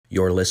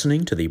You're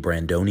listening to the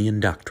Brandonian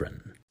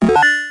Doctrine.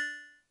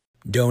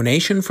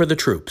 Donation for the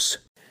troops.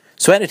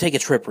 So I had to take a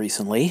trip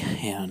recently,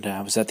 and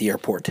I was at the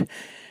airport.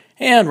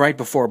 And right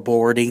before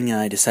boarding,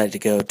 I decided to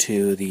go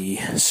to the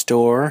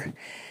store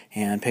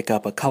and pick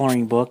up a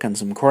coloring book and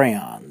some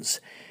crayons.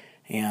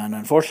 And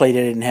unfortunately,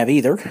 they didn't have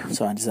either,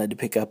 so I decided to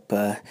pick up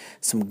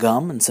some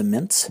gum and some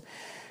mints.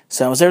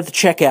 So I was there at the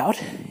checkout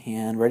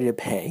and ready to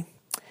pay.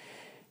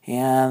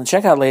 And the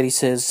checkout lady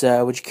says,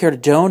 would you care to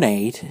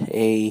donate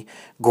a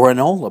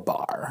granola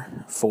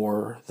bar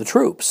for the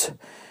troops?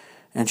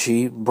 And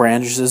she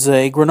brandishes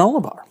a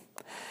granola bar.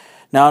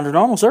 Now, under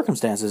normal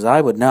circumstances, I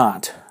would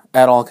not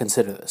at all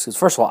consider this. Because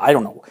first of all, I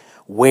don't know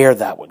where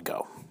that would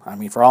go. I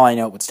mean, for all I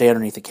know, it would stay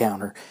underneath the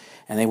counter,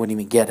 and they wouldn't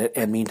even get it,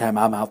 and meantime,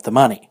 I'm out the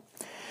money.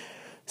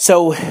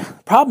 So,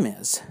 the problem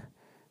is,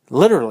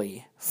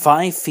 literally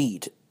 5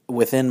 feet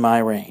within my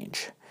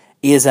range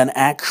is an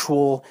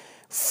actual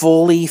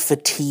fully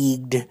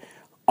fatigued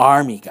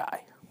army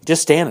guy,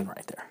 just standing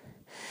right there.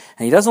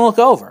 And he doesn't look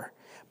over,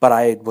 but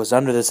I was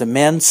under this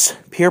immense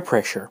peer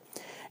pressure,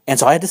 and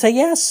so I had to say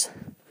yes.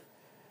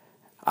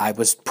 I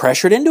was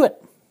pressured into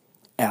it,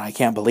 and I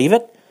can't believe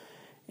it.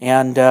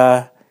 And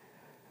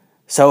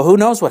so who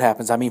knows what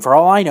happens? I mean, for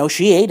all I know,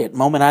 she ate it the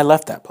moment I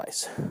left that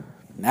place.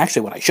 And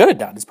actually, what I should have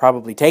done is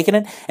probably taken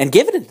it and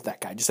given it to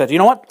that guy. Just said, you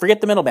know what? Forget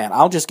the middleman.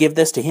 I'll just give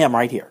this to him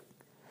right here.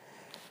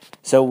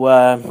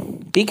 So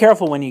be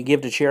careful when you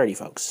give to charity,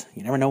 folks.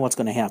 You never know what's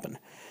going to happen.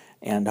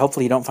 And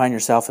hopefully you don't find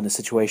yourself in a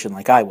situation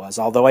like I was,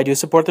 although I do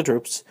support the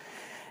troops.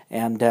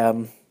 And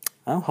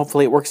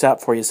hopefully it works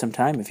out for you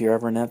sometime if you're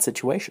ever in that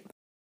situation.